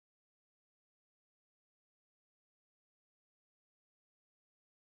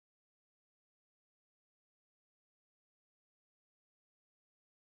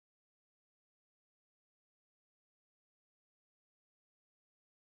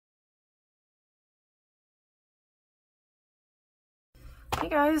Hey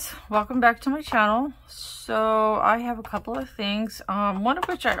guys, welcome back to my channel. So I have a couple of things, one of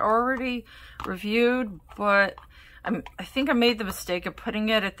which I already reviewed, but I think I made the mistake of putting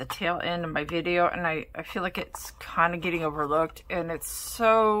it at the tail end of my video, and I feel like it's kind of getting overlooked, and it's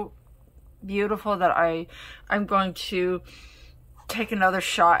so beautiful that I'm going to take another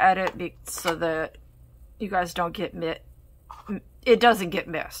shot at it so that you guys don't get it doesn't get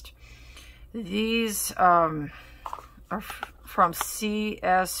missed. These are from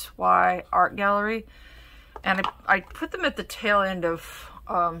CSY Art Gallery, and I put them at the tail end of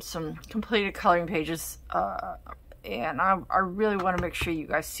some completed coloring pages, and I really want to make sure you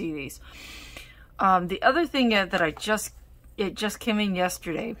guys see these. The other thing that it just came in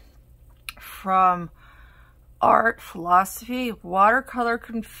yesterday from Art Philosophy, Watercolor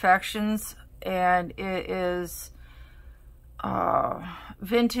Confections, and it is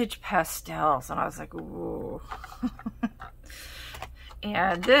vintage pastels, and I was like, ooh.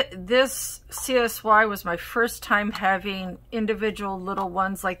 And this CSY was my first time having individual little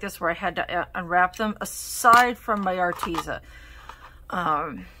ones like this where I had to unwrap them, aside from my Arteza.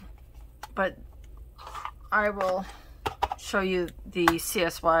 But I will show you the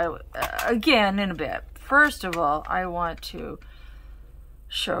CSY again in a bit. First of all, I want to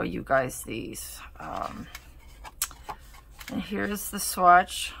show you guys these. And here's the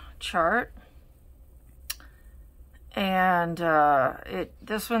swatch chart. And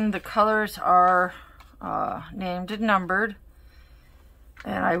this one, the colors are named and numbered,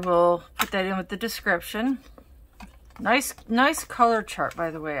 and I will put that in with the description. Nice color chart,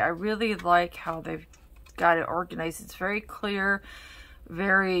 by the way. I really like how they've got it organized. It's very clear,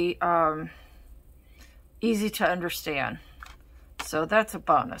 very easy to understand, so that's a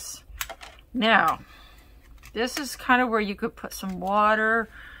bonus. Now, this is kind of where you could put some water.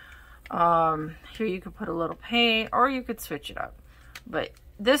 Here you could put a little paint, or you could switch it up. But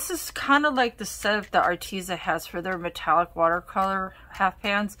this is kind of like the setup that Arteza has for their metallic watercolor half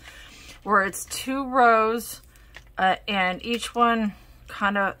pans, where it's 2 rows, and each one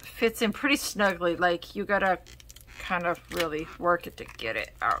kind of fits in pretty snugly. Like, you gotta kind of really work it to get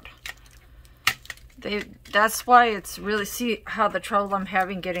it out. That's why it's really, see how the trouble I'm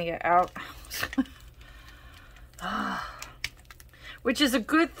having getting it out. Which is a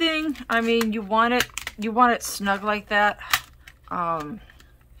good thing. I mean, you want it snug like that.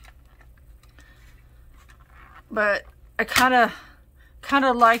 But I kind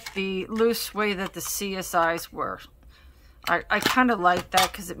of like the loose way that the CSIs were. I kind of like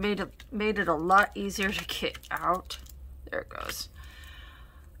that because it made it a lot easier to get out. There it goes.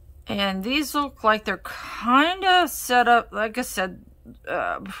 And these look like they're kind of set up, like I said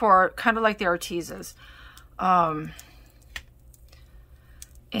before, kind of like the Artezas.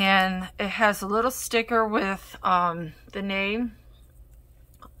 And it has a little sticker with the name.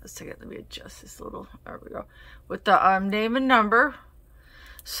 Let's take it, let me adjust this little, there we go. With the name and number.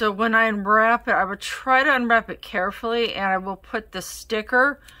 So when I unwrap it, I would try to unwrap it carefully, and I will put the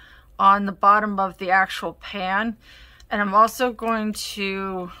sticker on the bottom of the actual pan. And I'm also going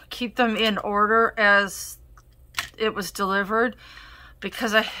to keep them in order as it was delivered,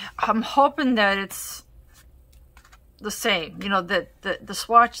 because I'm hoping that it's the same, you know, that the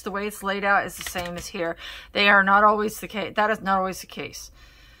swatch, the way it's laid out, is the same as here. They are not always the case. That is not always the case.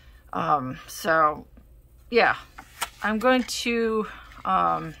 So yeah, I'm going to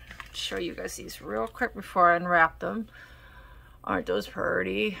show you guys these real quick before I unwrap them. Aren't those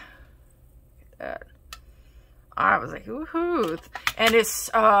pretty? Look at that. I was like, woohoo. And it's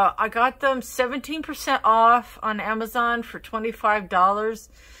I got them 17% off on Amazon for $25.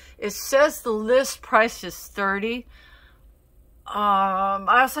 It says the list price is $30.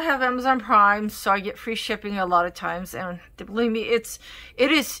 I also have Amazon Prime, so I get free shipping a lot of times, and believe me, it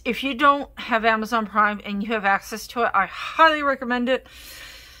is, if you don't have Amazon Prime and you have access to it, I highly recommend it.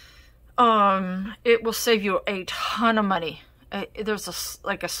 It will save you a ton of money. There's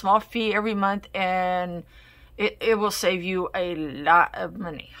like a small fee every month, and it will save you a lot of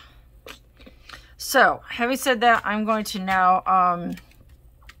money. So, having said that, I'm going to now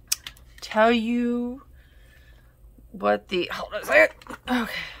tell you what the, hold on a second.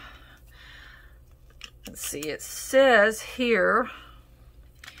 Okay. Let's see, it says here,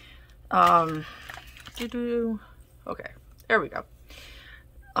 okay, there we go.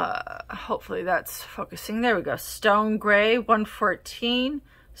 Hopefully that's focusing. There we go. Stone Gray, 114.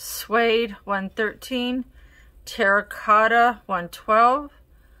 Suede, 113. Terracotta, 112.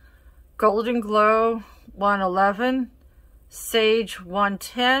 Golden Glow, 111. Sage,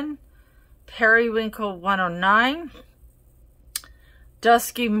 110. Periwinkle, 109.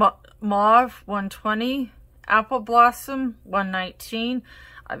 Dusky Mauve, 120. Apple Blossom, 119.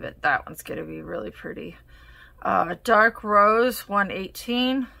 I bet that one's going to be really pretty. Dark Rose,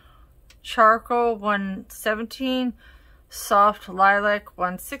 118. Charcoal, 117. Soft Lilac,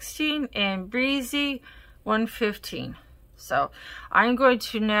 116. And Breezy, 115. So I'm going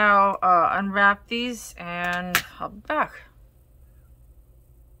to now unwrap these and I'll be back.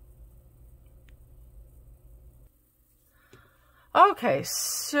 Okay,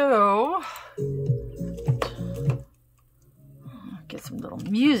 so get some little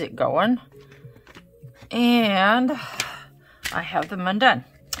music going, and I have them undone.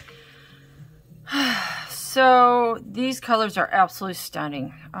 So these colors are absolutely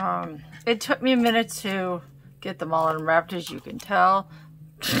stunning. It took me a minute to get them all unwrapped, as you can tell.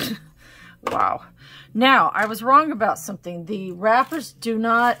 Wow. Now, I was wrong about something. The wrappers do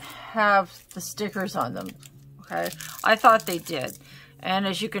not have the stickers on them. Okay, I thought they did, and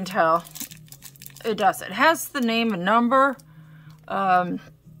as you can tell, it does. It has the name and number,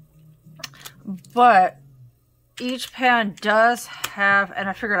 but each pan does have, and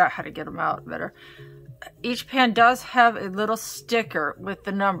I figured out how to get them out better. Each pan does have a little sticker with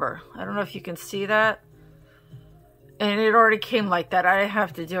the number. I don't know if you can see that, and it already came like that. I didn't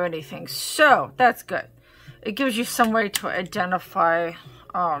have to do anything, so that's good. It gives you some way to identify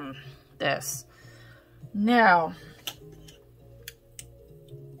this. Now,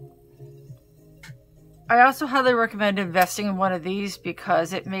 I also highly recommend investing in one of these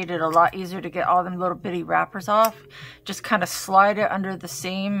because it made it a lot easier to get all them little bitty wrappers off. Just kind of slide it under the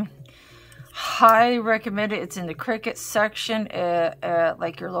seam. Highly recommend it. It's in the Cricut section at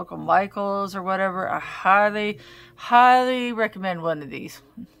like your local Michael's or whatever. I highly recommend one of these.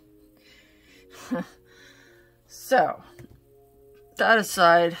 So, that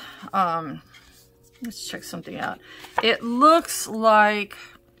aside, let's check something out. It looks like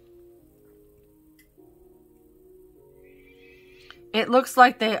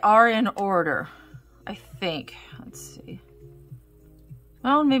they are in order, I think. Let's see.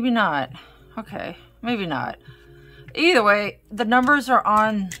 Well, maybe not. Okay, maybe not. Either way, the numbers are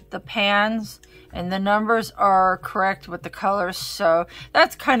on the pans and the numbers are correct with the colors, so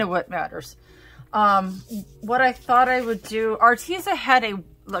that's kind of what matters. What I thought I would do, Arteza had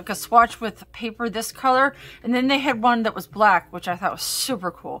like a swatch with paper this color, and then they had one that was black, which I thought was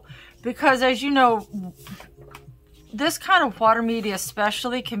super cool, because as you know, this kind of water media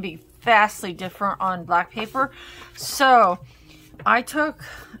especially can be vastly different on black paper. So I took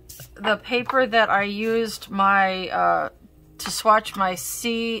the paper that I used my to swatch my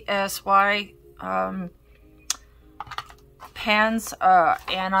CSY pans,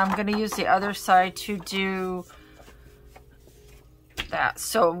 and I'm going to use the other side to do that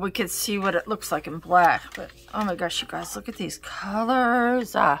so we can see what it looks like in black. But oh my gosh, you guys, look at these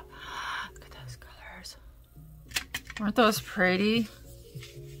colors. Look at those colors. Aren't those pretty?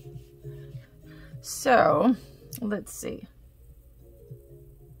 So let's see.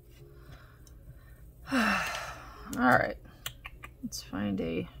 All right, let's find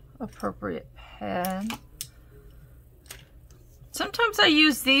a appropriate pen. Sometimes I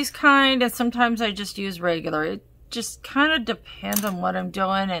use these kind and sometimes I just use regular. It just kind of depends on what I'm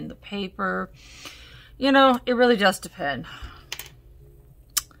doing and the paper. You know, it really does depend.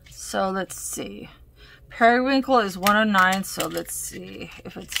 So let's see. Periwinkle is 109, so let's see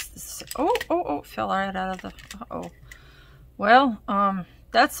if it's... Oh, fell right out of the... Uh-oh. Well,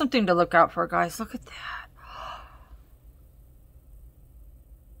 that's something to look out for, guys. Look at that.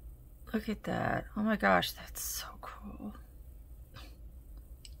 Look at that. Oh my gosh, that's so cool.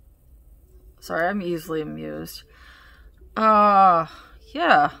 Sorry, I'm easily amused.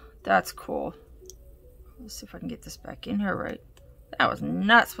 Yeah, that's cool. Let's see if I can get this back in here right. That was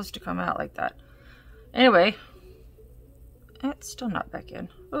not supposed to come out like that. Anyway, it's still not back in.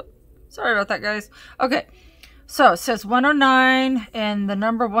 Oh, sorry about that, guys. Okay, so it says 109, and the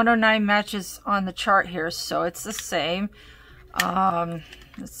number 109 matches on the chart here, so it's the same.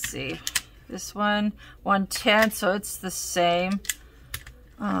 Let's see. This one, 110, so it's the same.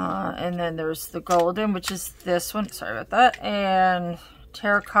 And then there's the golden, which is this one. Sorry about that. And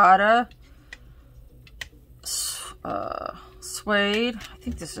terracotta, suede. I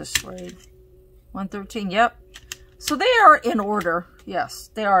think this is suede. 113. Yep. So they are in order. Yes,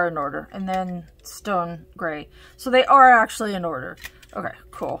 they are in order. And then stone gray. So they are actually in order. Okay,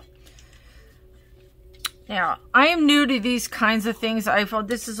 cool. Now, I am new to these kinds of things.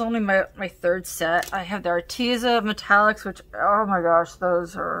 This is only my third set. I have the Arteza Metallics, which, oh my gosh,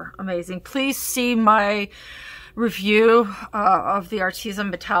 those are amazing. Please see my review of the Arteza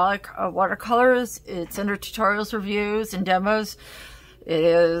Metallic watercolors. It's under tutorials, reviews, and demos. It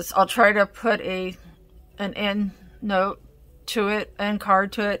is, I'll try to put a an end note to it, end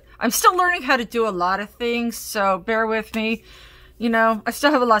card to it. I'm still learning how to do a lot of things, so bear with me. You know, I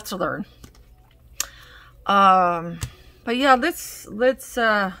still have a lot to learn. But yeah, let's get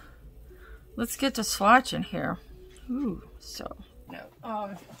to swatching here. Ooh, so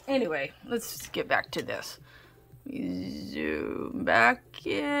no. Anyway, let's get back to this. Zoom back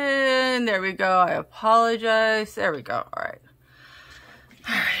in. There we go. I apologize. There we go. All right.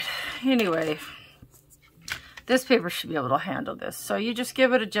 All right. Anyway, this paper should be able to handle this. So you just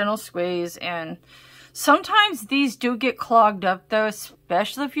give it a gentle squeeze, and sometimes these do get clogged up though,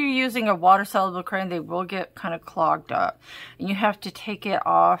 especially if you're using a water soluble crayon. They will get kind of clogged up, and you have to take it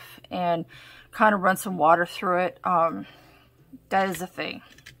off and kind of run some water through it. That is a thing.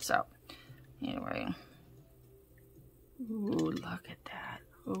 So anyway, ooh, look at that.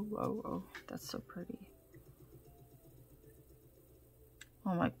 Oh, oh, oh, that's so pretty.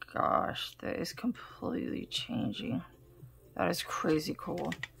 Oh my gosh, that is completely changing. That is crazy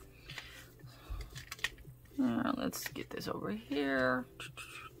cool. Let's get this over here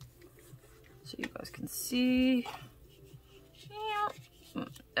so you guys can see. Yeah.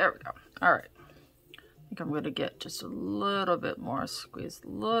 There we go. All right. I think I'm going to get just a little bit more. Squeeze a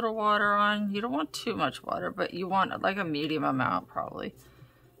little water on. You don't want too much water, but you want like a medium amount probably.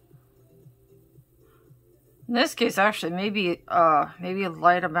 In this case, actually, maybe a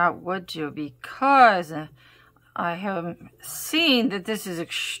light amount would do, because I have seen that this is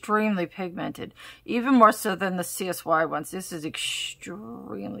extremely pigmented, even more so than the CSY ones. This is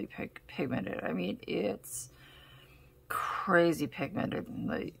extremely pigmented. I mean, it's crazy pigmented.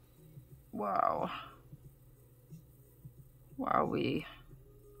 Like, wow. Wowee.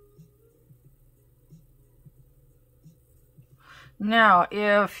 Now,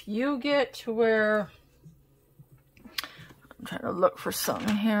 if you get to where, I'm trying to look for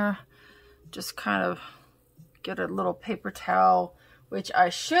something here, just kind of get a little paper towel, which I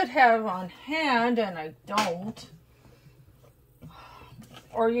should have on hand and I don't.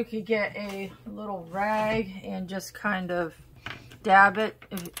 Or you could get a little rag and just kind of dab it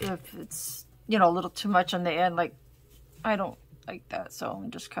if it's, you know, a little too much on the end. Like, I don't like that, so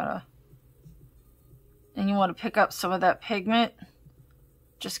I'm just kind of, and you want to pick up some of that pigment,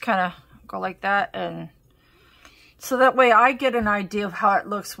 just kind of go like that, and so that way I get an idea of how it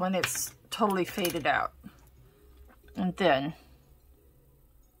looks when it's totally faded out. And then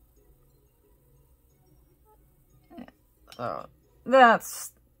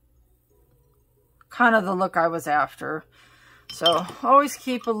that's kind of the look I was after. So always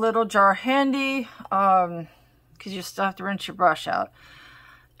keep a little jar handy, because you still have to rinse your brush out.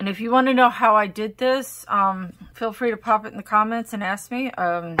 And if you want to know how I did this, feel free to pop it in the comments and ask me.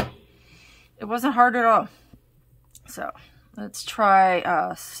 It wasn't hard at all. So let's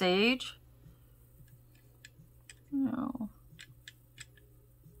try sage. No.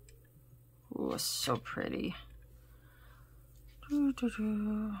 Ooh, it's so pretty.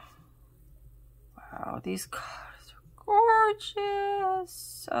 Wow, these colors are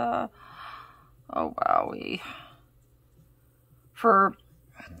gorgeous. Oh, wowie. For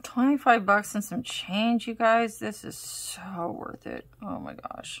 25 bucks and some change, you guys, this is so worth it. Oh my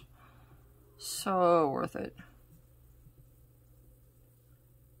gosh. So worth it.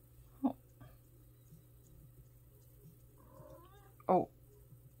 Oh,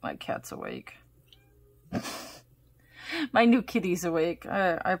 my cat's awake. My new kitty's awake.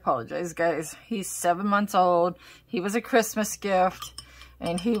 I apologize, guys. He's 7 months old. He was a Christmas gift.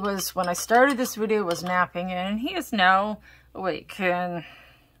 And he was, when I started this video, was napping. And he is now awake and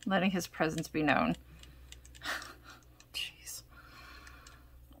letting his presence be known. Jeez.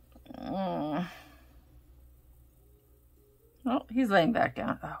 Oh, he's laying back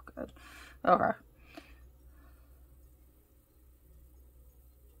down. Oh, good. Okay.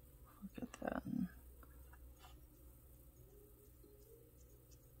 That.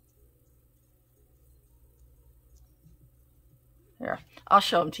 Here, I'll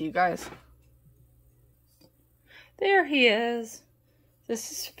show him to you guys. There he is.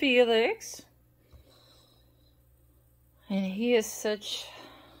 This is Felix. And he is such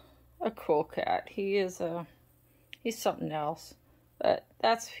a cool cat. He is he's something else. But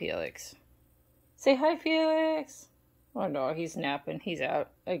that's Felix. Say hi, Felix. Oh no, he's napping. He's out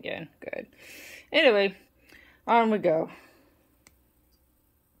again. Good. Anyway, on we go.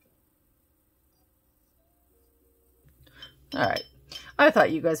 Alright. I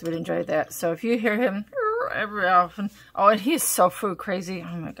thought you guys would enjoy that. So if you hear him every often. Oh, and he's so food crazy.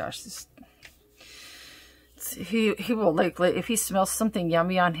 Oh my gosh. He will like, if he smells something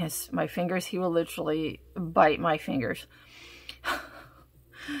yummy on my fingers, he will literally bite my fingers.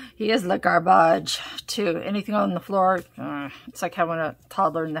 He is the garbage too. Anything on the floor, it's like having a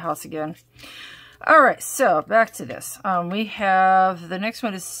toddler in the house again. All right, so back to this. We have, the next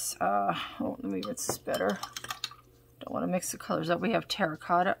one is, oh, let me rinse this better. Don't want to mix the colors up. We have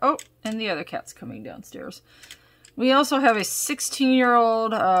terracotta. Oh, and the other cat's coming downstairs. We also have a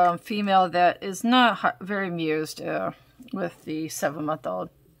 16-year-old female that is not very amused with the 7-month-old.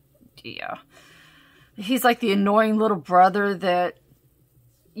 Yeah. He's like the annoying little brother that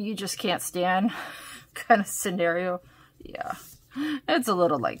you just can't stand kind of scenario. Yeah, it's a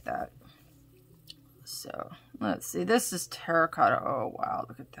little like that. So, let's see. This is terracotta. Oh, wow.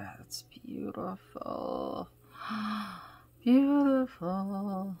 Look at that. It's beautiful.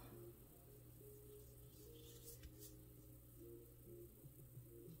 Beautiful.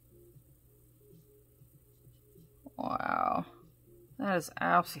 Wow. That is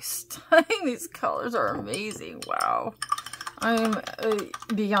absolutely stunning. These colors are amazing. Wow. I'm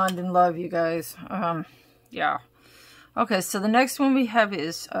beyond in love, you guys. Yeah. Okay, so the next one we have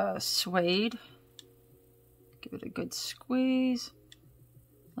is suede. Give it a good squeeze.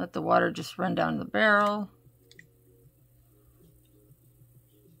 Let the water just run down the barrel.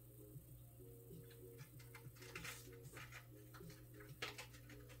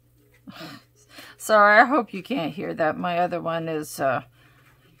 Sorry, I hope you can't hear that. My other one is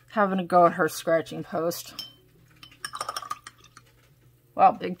having a go at her scratching post.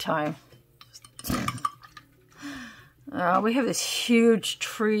 Wow, big time. We have this huge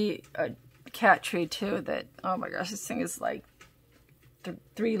tree, cat tree too, that, oh my gosh, this thing is like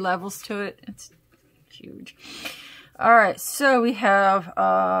 3 levels to it. It's huge. All right, so we have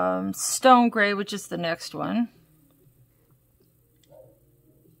stone gray, which is the next one.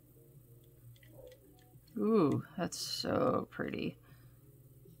 Ooh, that's so pretty.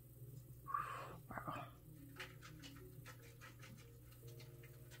 Wow.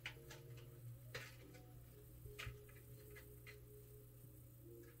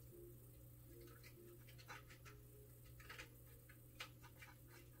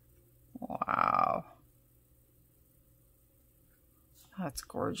 Wow. That's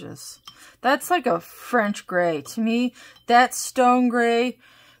gorgeous. That's like a French gray. To me, that stone gray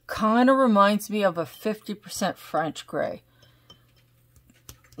kind of reminds me of a 50% French gray.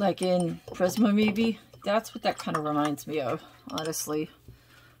 Like in Prisma, maybe. That's what that kind of reminds me of, honestly.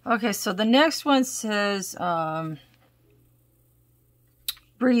 Okay, so the next one says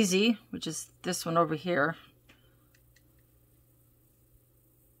Breezy, which is this one over here.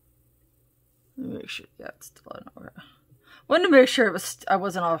 Let me make sure, yeah, it's still over. Wanted to make sure it was, I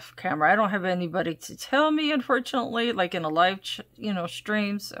wasn't off camera. I don't have anybody to tell me, unfortunately, like in a live,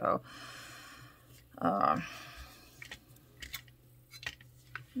 stream. So, yeah,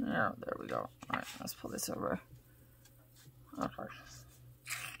 there we go. All right, let's pull this over. Okay.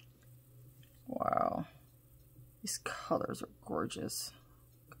 Wow, these colors are gorgeous.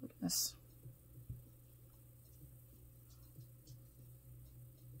 Goodness.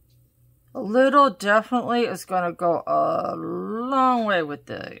 A little definitely is going to go a long way with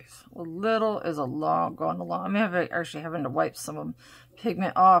these. A little is going a long. I'm actually having to wipe some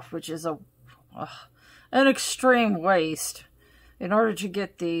pigment off, which is an extreme waste in order to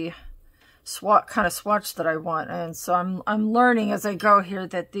get the kind of swatch that I want. And so I'm learning as I go here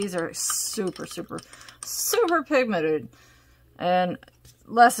that these are super, super, super pigmented, and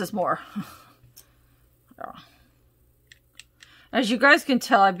less is more. Yeah. As you guys can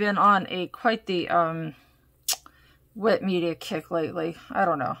tell, I've been on quite the wet media kick lately. I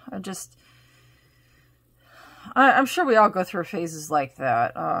don't know. I'm sure we all go through phases like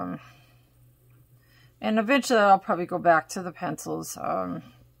that. And eventually I'll probably go back to the pencils. Oh,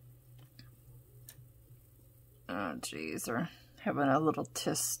 geez, they're having a little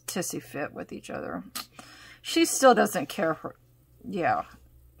tissy fit with each other. She still doesn't care for, yeah,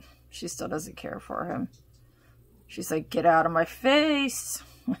 she still doesn't care for him. She's like, get out of my face.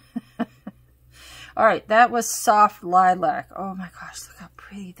 All right, that was soft lilac. Oh my gosh, look how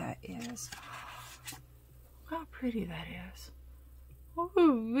pretty that is. Look how pretty that is.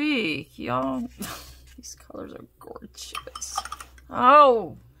 Ooh-wee, y'all. These colors are gorgeous.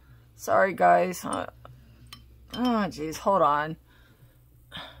 Oh, sorry guys. Oh, geez, hold on.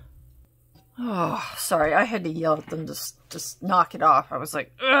 Oh, sorry, I had to yell at them to just knock it off. I was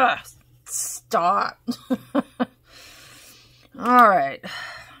like, ugh, stop. All right.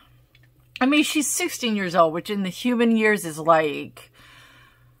 I mean, she's 16 years old, which in the human years is like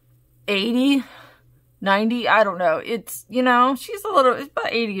 80, 90. I don't know. It's, she's it's about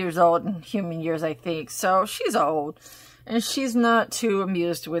 80 years old in human years, I think. So she's old, and she's not too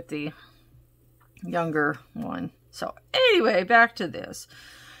amused with the younger one. So anyway, back to this.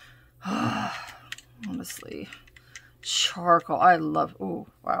 Honestly. Charcoal. I love, oh,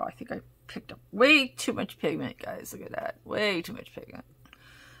 wow. I think I picked up way too much pigment, guys. Look at that. Way too much pigment.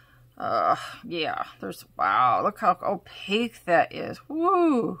 Yeah. There's, wow. Look how opaque that is.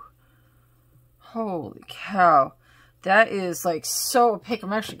 Woo. Holy cow. That is like so opaque.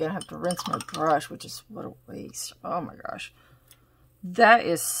 I'm actually going to have to rinse my brush, which is what a waste. Oh my gosh. That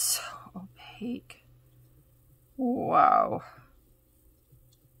is so opaque. Wow.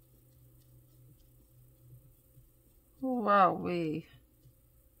 Wowee.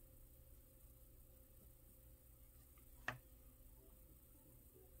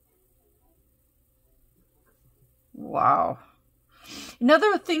 Wow.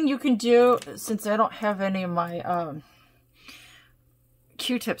 Another thing you can do, since I don't have any of my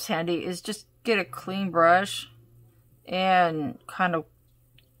Q-tips handy, is just get a clean brush and kind of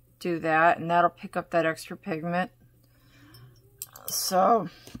do that, and that'll pick up that extra pigment. So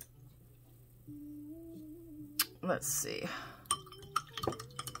let's see.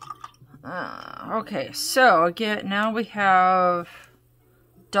 Okay, so again, now we have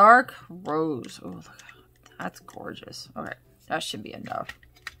dark rose. Oh, look, that's gorgeous. Okay, that should be enough.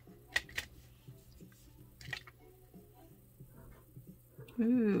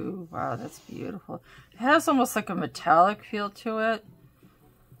 Ooh, wow, that's beautiful. It has almost like a metallic feel to it.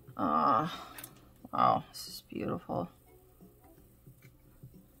 Wow, this is beautiful.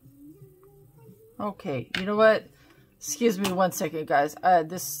 Okay, you know what? Excuse me 1 second, guys.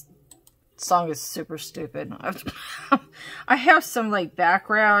 This song is super stupid. I have some like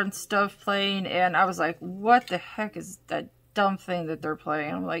background stuff playing, and I was like, what the heck is that dumb thing that they're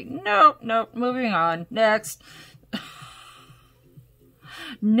playing? I'm like, nope, nope, moving on. Next.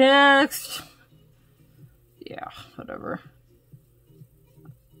 Next. Yeah, whatever.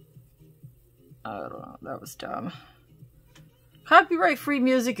 I don't know. That was dumb. Copyright-free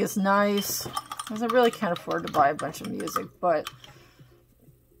music is nice, because I really can't afford to buy a bunch of music, but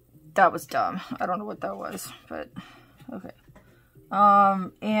that was dumb. I don't know what that was, but okay.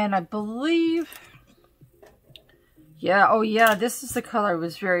 And I believe, yeah, oh yeah, this is the color I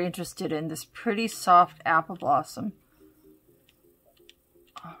was very interested in. This pretty soft apple blossom.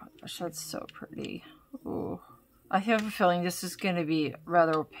 Oh my gosh, that's so pretty. Ooh. I have a feeling this is going to be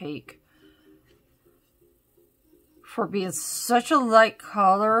rather opaque. For being such a light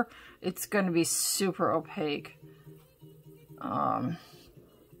color, it's going to be super opaque. And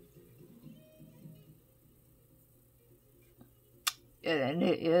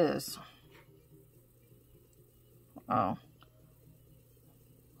it is. Oh.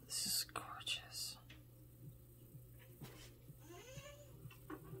 This is gorgeous.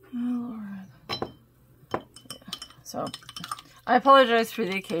 Oh, Lord. Yeah. So, I apologize for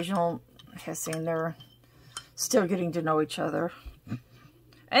the occasional hissing there. Still getting to know each other.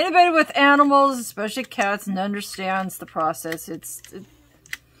 Anybody with animals, especially cats, and understands the process, it's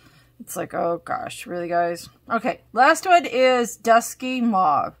like, oh gosh, really, guys? Okay, last one is Dusky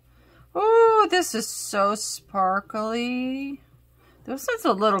Mauve. Ooh, this is so sparkly. This one's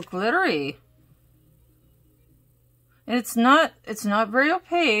a little glittery. And it's not very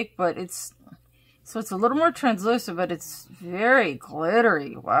opaque, but it's a little more translucent, but it's very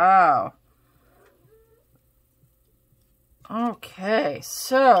glittery. Wow. Okay,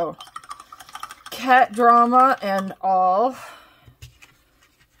 so cat drama and all.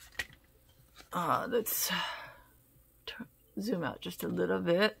 Let's zoom out just a little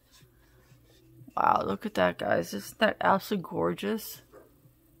bit. Wow, look at that, guys. Isn't that absolutely gorgeous?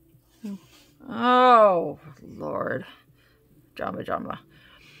 Oh, Lord. Drama, drama.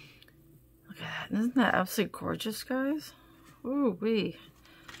 Look at that. Isn't that absolutely gorgeous, guys? Ooh, wee.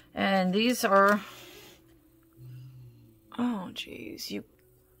 And these are... Oh, geez.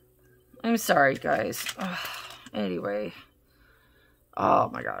 I'm sorry, guys. Anyway. Oh,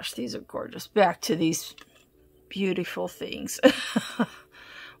 my gosh. These are gorgeous. Back to these beautiful things.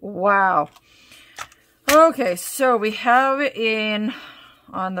 Wow. Okay, so we have it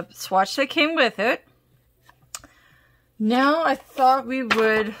on the swatch that came with it. Now, I thought we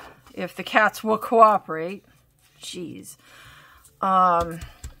would, if the cats will cooperate, jeez,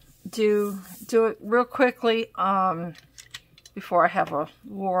 do it real quickly, before I have a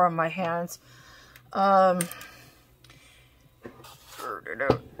war on my hands. Do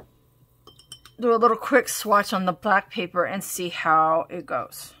a little quick swatch on the black paper and see how it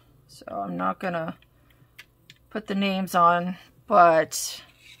goes. So I'm not gonna put the names on, but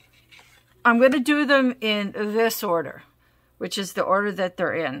I'm gonna do them in this order, which is the order that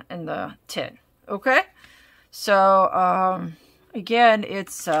they're in the tin. Okay? So again,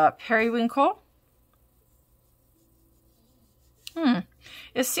 it's periwinkle.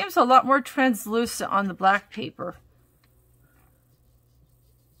 It seems a lot more translucent on the black paper.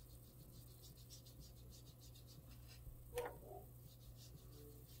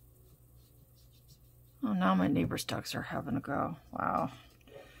 Oh, now my neighbor's ducks are having a go. Wow.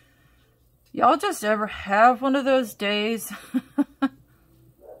 Y'all just ever have one of those days?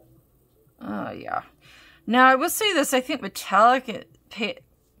 Oh, yeah. Now, I will say this. I think metallic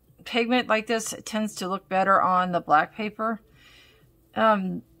pigment like this, it tends to look better on the black paper.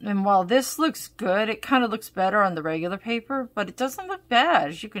 And while this looks good, it kind of looks better on the regular paper, but it doesn't look bad.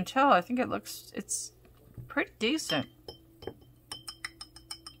 As you can tell, I think it's pretty decent.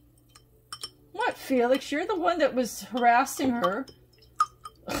 What, Felix? You're the one that was harassing her.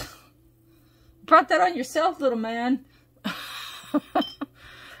 Brought that on yourself, little man.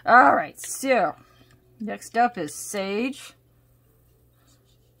 All right, so next up is sage.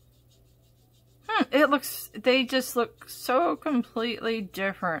 They just look so completely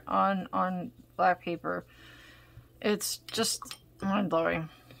different on black paper. It's just mind-blowing.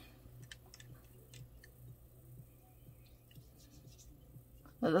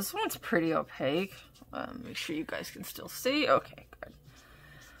 Now, this one's pretty opaque. Make sure you guys can still see. Okay, good.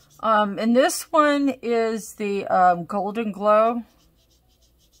 And this one is the Golden Glow.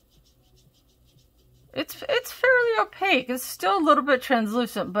 It's fairly opaque. It's still a little bit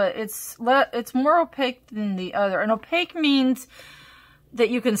translucent, but it's more opaque than the other. And opaque means that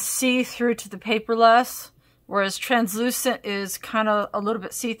you can see through to the paper less, whereas translucent is kind of a little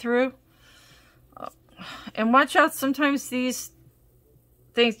bit see-through. And watch out, sometimes these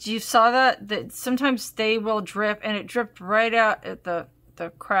things, you saw that sometimes they will drip, and it dripped right out at the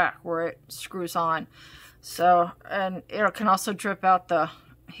crack where it screws on. So, and it can also drip out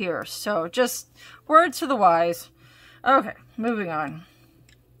here. So just word to the wise. Okay, moving on.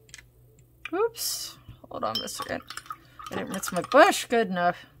 Oops, hold on a second. I didn't rinse my brush good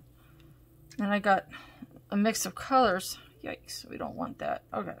enough. And I got a mix of colors. Yikes, we don't want that.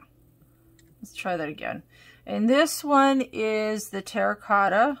 Okay, let's try that again. And this one is the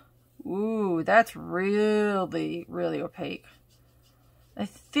terracotta. Ooh, that's really, really opaque. I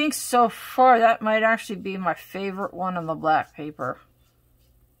think so far that might actually be my favorite one on the black paper.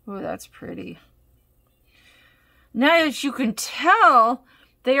 Ooh, that's pretty. Now, as you can tell,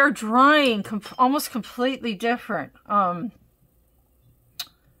 they are drying almost completely different,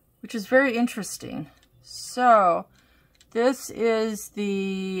 which is very interesting. So, this is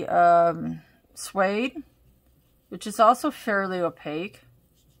the suede, which is also fairly opaque.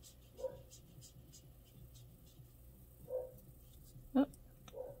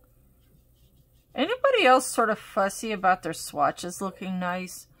 Anybody else sort of fussy about their swatches looking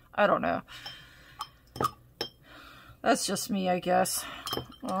nice? I don't know. That's just me, I guess.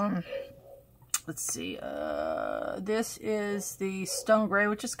 Let's see. This is the stone gray,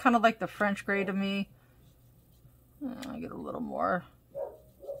 which is kind of like the French gray to me. I'll get a little more.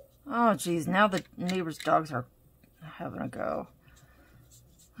 Oh, geez. Now the neighbor's dogs are having a go.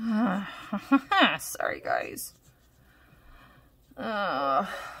 Sorry, guys.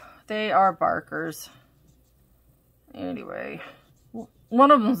 They are barkers. Anyway,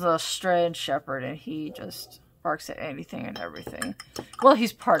 one of them's a Australian Shepherd, and he just barks at anything and everything. Well,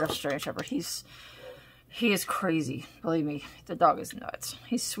 he's part of Australian Shepherd. He is crazy. Believe me, the dog is nuts.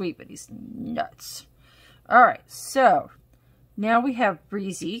 He's sweet, but he's nuts. All right, so now we have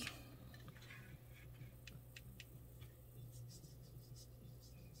Breezy.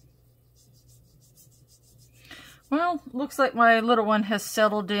 Well, looks like my little one has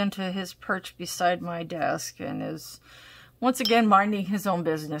settled into his perch beside my desk and is once again minding his own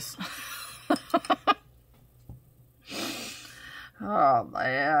business. Oh,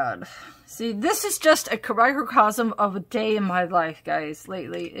 man. See, this is just a microcosm of a day in my life, guys,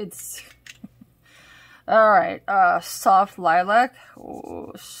 lately. It's... Alright, soft lilac.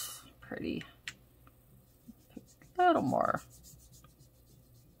 Oh, pretty. A little more.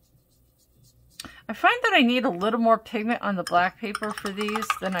 I find that I need a little more pigment on the black paper for these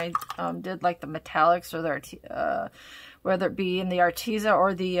than I did like the metallics or the whether it be in the Arteza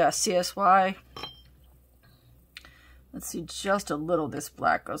or the CSY. Let's see, just a little. This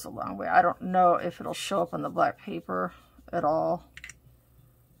black goes a long way. I don't know if it'll show up on the black paper at all.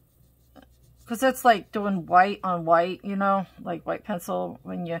 Because that's like doing white on white, you know, like white pencil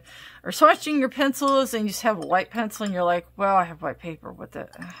when you are swatching your pencils and you just have a white pencil and you're like, well, I have white paper with it,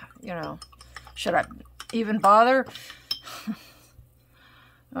 you know. Should I even bother?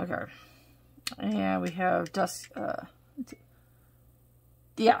 Okay. And we have dusky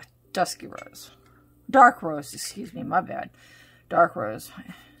rose. Dark rose, excuse me, my bad. Dark rose.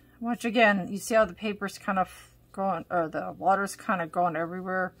 Once again, you see how the paper's kind of going, or the water's kind of going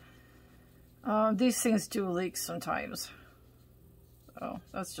everywhere. These things do leak sometimes. Oh,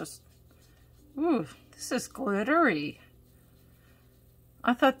 that's just, ooh, this is glittery.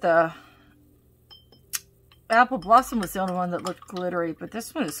 I thought the Apple Blossom was the only one that looked glittery, but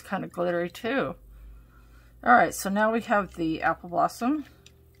this one is kind of glittery too. All right, so now we have the Apple Blossom.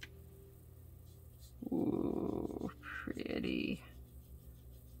 Ooh, pretty.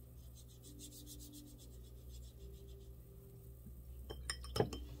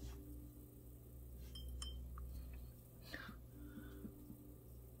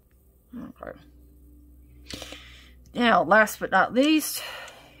 Okay. Now, last but not least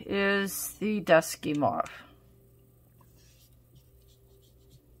is the Dusky Mauve.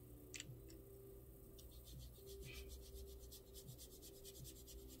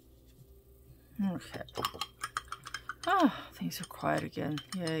 Okay. Oh, things are quiet again.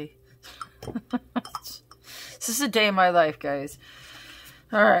 Yay. This is a day in my life, guys.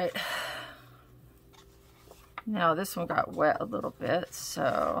 All right. Now, this one got wet a little bit,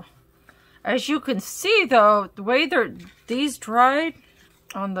 so... As you can see, though, the way these dried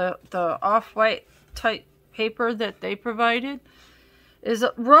on the off-white type paper that they provided is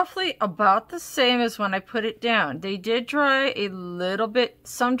roughly about the same as when I put it down. They did dry a little bit,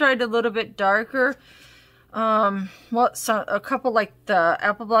 some dried a little bit darker. Well, a couple, like the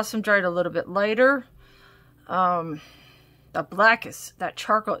Apple Blossom, dried a little bit lighter. The black is, that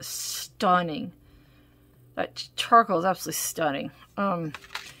charcoal is stunning. That charcoal is absolutely stunning.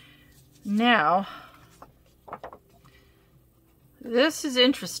 Now, this is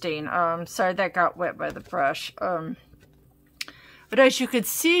interesting. Sorry that got wet by the brush. But as you can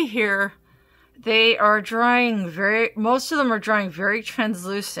see here, they are drying most of them are drying very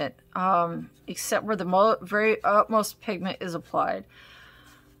translucent, except where the very utmost pigment is applied.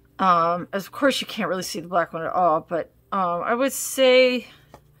 Of course, you can't really see the black one at all, but I would say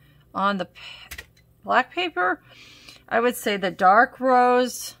on the black paper, I would say the dark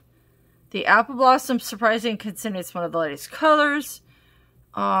rose, the Apple Blossom, surprising considering it's one of the lightest colors.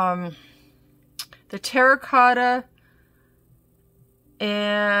 The terracotta,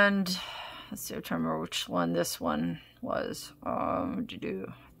 and let's see, I'm trying to remember which one this one was. Hold on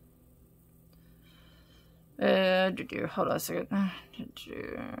a second.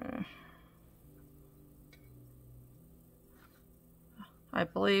 I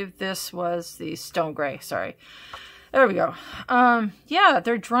believe this was the stone gray, sorry. There we go. Yeah,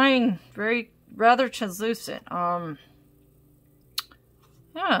 they're drying rather translucent.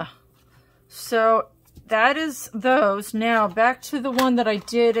 Yeah. So that is those. Now back to the one that I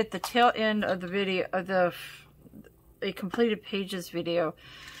did at the tail end of the video, of a completed pages video.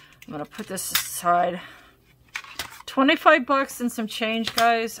 I'm gonna put this aside. 25 bucks and some change,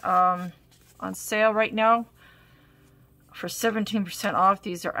 guys. On sale right now for 17% off.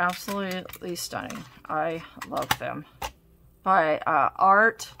 These are absolutely stunning. I love them. By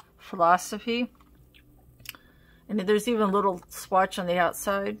Art Philosophy. And there's even a little swatch on the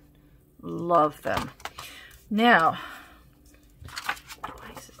outside. Love them. Now,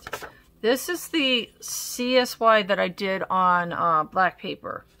 this is the CSY that I did on black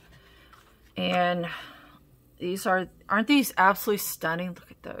paper. And these aren't these absolutely stunning?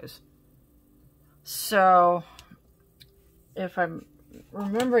 Look at those. So, if I'm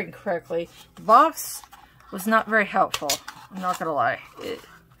remembering correctly, the box was not very helpful. I'm not gonna lie.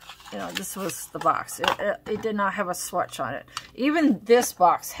 You know, this was the box. It did not have a swatch on it. Even this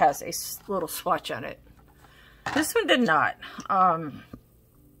box has a little swatch on it. This one did not.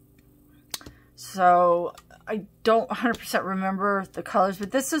 So I don't 100% remember the colors,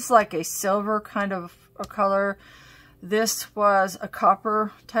 but this is like a silver kind of a color. This was a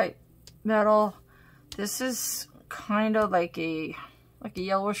copper type metal. This is kind of like a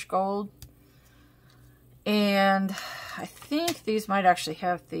yellowish gold. And I think these might actually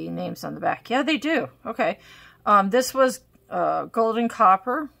have the names on the back. Yeah, they do. Okay. This was golden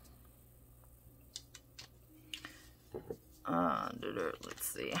copper. Let's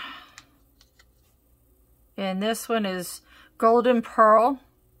see. And this one is golden pearl.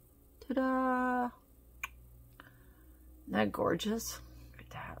 Ta-da! Isn't that gorgeous? Look at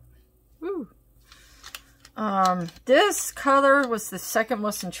that. Woo! This color was the second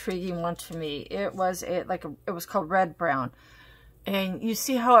most intriguing one to me. It was it was called red brown, and you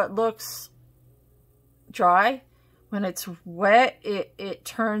see how it looks dry. When it's wet, it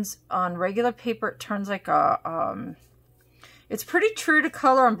turns on regular paper. It turns like a it's pretty true to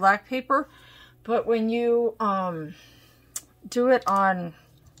color on black paper, but when you do it on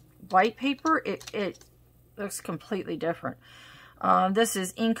white paper, it looks completely different. This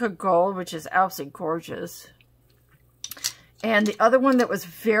is Inca Gold, which is absolutely gorgeous. And the other one that was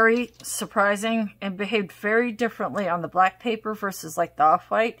very surprising and behaved very differently on the black paper versus like the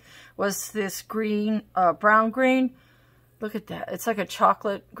off-white was this green, brown green. Look at that. It's like a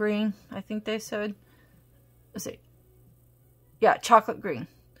chocolate green, I think they said. Let's see. Yeah, chocolate green.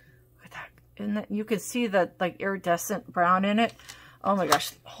 Look at that. And you can see that like iridescent brown in it. Oh my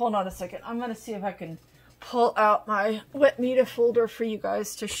gosh. Hold on a second. I'm going to see if I can pull out my wet media folder for you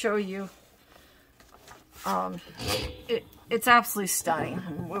guys to show you. It's absolutely stunning.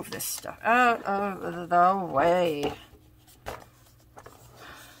 Move this stuff out of the way.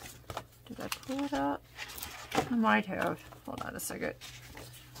 Did I pull it out? I might have. Hold on a second.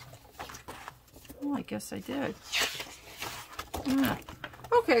 Oh, I guess I did. Yeah.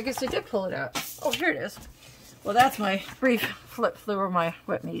 Okay, I guess I did pull it out. Oh, here it is. Well, that's my brief flip through of my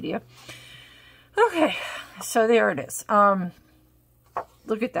wet media. Okay, so there it is.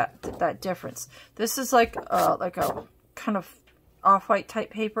 Look at that difference. This is like a kind of off-white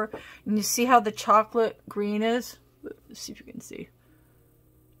type paper, and you see how the chocolate green is. Let's see if you can see.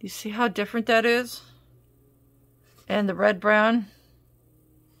 You see how different that is, and the red brown.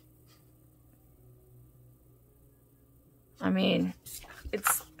 I mean,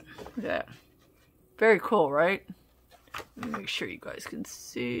 it's very cool, right? Let me make sure you guys can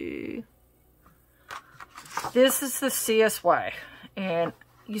see. This is the CSY, and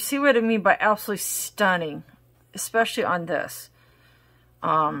you see what I mean by absolutely stunning, especially on this.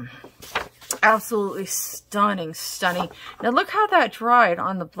 Absolutely stunning. Now look how that dried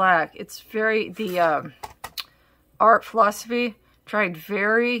on the black. It's the art philosophy dried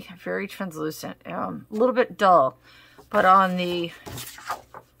very, very translucent, a little bit dull, but on the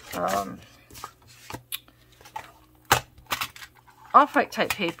off-white type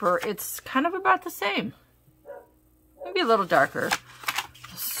paper, it's kind of about the same. Maybe a little darker.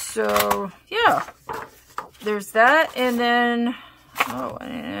 So yeah, there's that. And then, oh,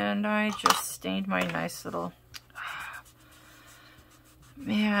 and I just stained my nice little,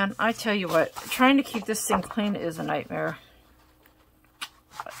 man, I tell you what, trying to keep this thing clean is a nightmare.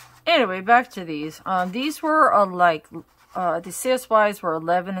 Anyway, back to these. These were the CSYs were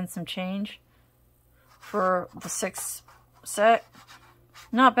 11 and some change for the 6 set.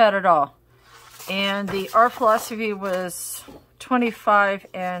 Not bad at all. And the art philosophy was 25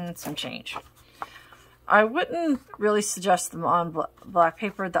 and some change. I wouldn't really suggest them on black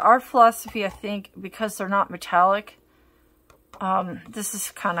paper. The art philosophy, I think, because they're not metallic, this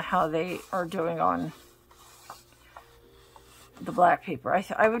is kind of how they are doing on the black paper.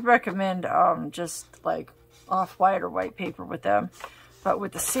 I would recommend just like off-white or white paper with them. But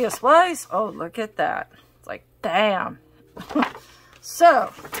with the CSYs, oh, look at that. It's like, damn.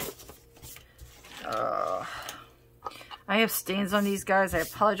 So, I have stains on these guys. I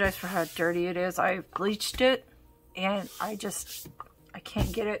apologize for how dirty it is. I bleached it, and I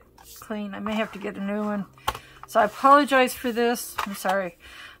can't get it clean. I may have to get a new one. So I apologize for this. I'm sorry.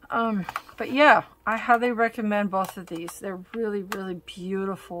 But yeah, I highly recommend both of these. They're really, really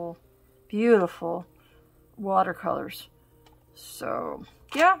beautiful, beautiful watercolors. So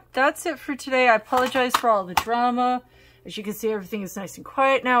yeah, that's it for today. I apologize for all the drama. As you can see, everything is nice and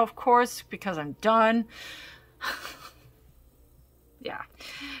quiet now, of course, because I'm done. Yeah.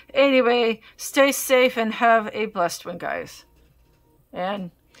 Anyway, stay safe and have a blessed one, guys.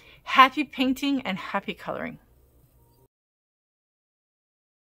 And happy painting and happy coloring.